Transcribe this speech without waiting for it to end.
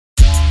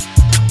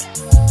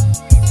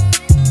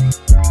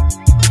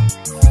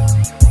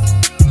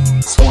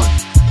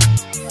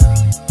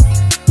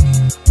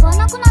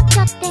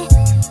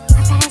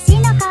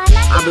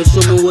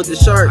the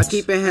shark, I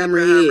keep it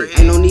hammerhead.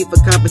 Ain't no need for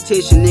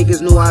competition,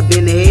 niggas know I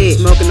been ahead.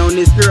 Smoking on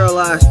this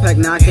paralyzed pack,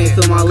 now I can't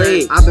feel my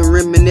legs. I been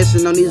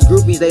reminiscing on these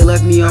groupies, they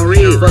left me on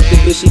red. Fuck the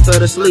bitch, she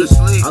fell asleep.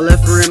 I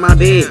left her in my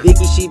bed.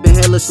 Vicky, she been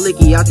hella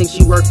slicky, I think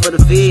she worked for the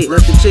Fed.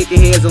 Left the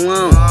chicken heads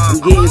alone, I'm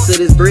getting to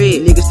this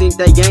bread. Niggas think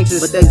they gangsters,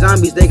 but they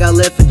zombies, they got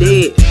left for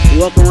dead.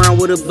 Walk around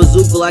with a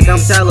bazooka like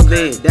I'm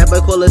Taliban. That boy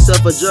call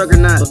himself a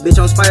juggernaut, but bitch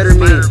I'm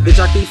Spider-Man. Bitch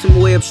I keep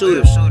some web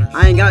shooters,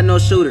 I ain't got no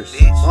shooters.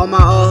 All my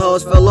old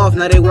hoes fell off,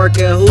 now they work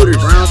at Hooters.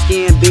 Brown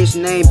skin bitch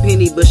named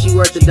Penny, but she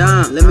worth a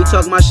dime. Let me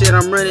talk my shit,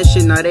 I'm running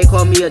shit, now they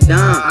call me a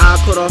dime. I'll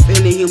cut off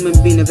any human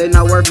being if they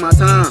not worth my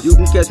time. You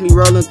can catch me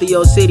rolling through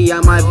your city,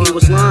 I might be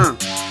with slime,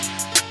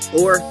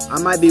 or I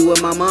might be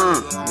with my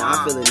mom. Nah,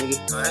 I feel it, nigga.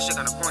 No, that shit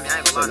kinda corny, I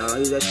ain't gonna lie. No,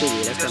 use that shit,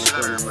 yeah, that's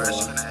kinda corny, bro. That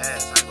shit bro. kinda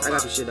ass. I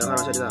got some shit though, hold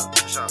on, check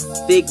this out.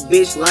 Sure. Thick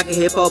bitch like a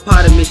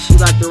hippopotamus, she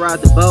like to ride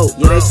the boat.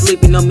 Yeah, they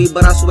sleeping on me,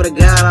 but I swear to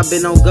God, I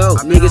been on go.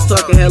 Niggas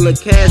talking hella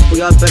cash, but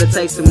y'all better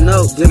take some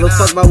notes. Give a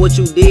fuck about what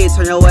you did,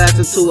 turn your ass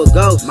into a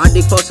ghost. My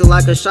dick posted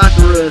like a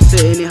chakra,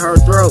 sitting in her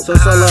throat. So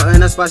solo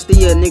and that's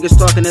Pastilla, niggas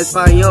talking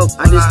Espanol.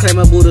 I just came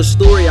up with a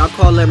story, I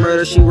call that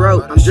murder she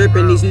wrote. I'm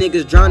dripping, these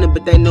niggas drowning,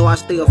 but they know I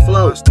still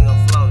float. Still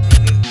float,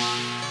 nigga.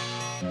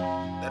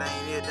 That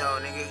ain't it though,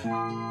 nigga.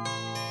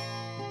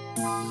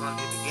 Gonna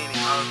be the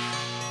beginning, ho.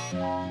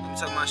 Let me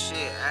talk my shit,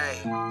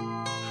 ayy.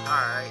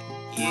 Alright,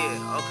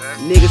 yeah, okay.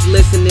 Niggas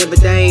listening, but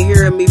they ain't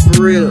hearing me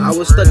for real. I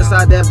was stuck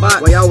inside that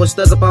box while y'all was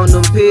stuck up on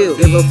them pills.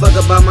 Give a fuck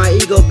about my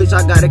ego, bitch,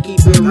 I gotta keep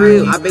it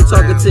real. I been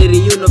talking to the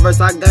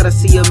universe, I gotta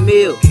see a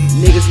meal.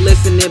 Niggas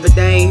listening, but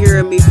they ain't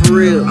hearing me for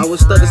real. I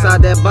was stuck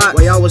inside that box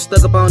while y'all was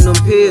stuck up on them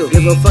pills.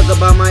 Give a fuck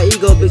about my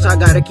ego, bitch, I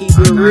gotta keep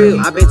it real.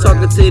 I been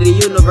talking to the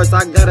universe,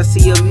 I gotta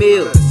see a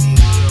meal.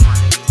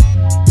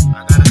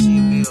 I gotta see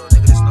a meal,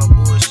 nigga. This no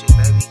bullshit,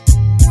 baby.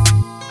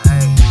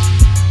 Hey,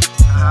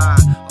 haha,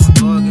 I'm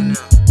bugging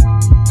them,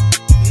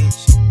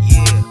 bitch.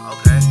 Yeah,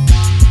 okay.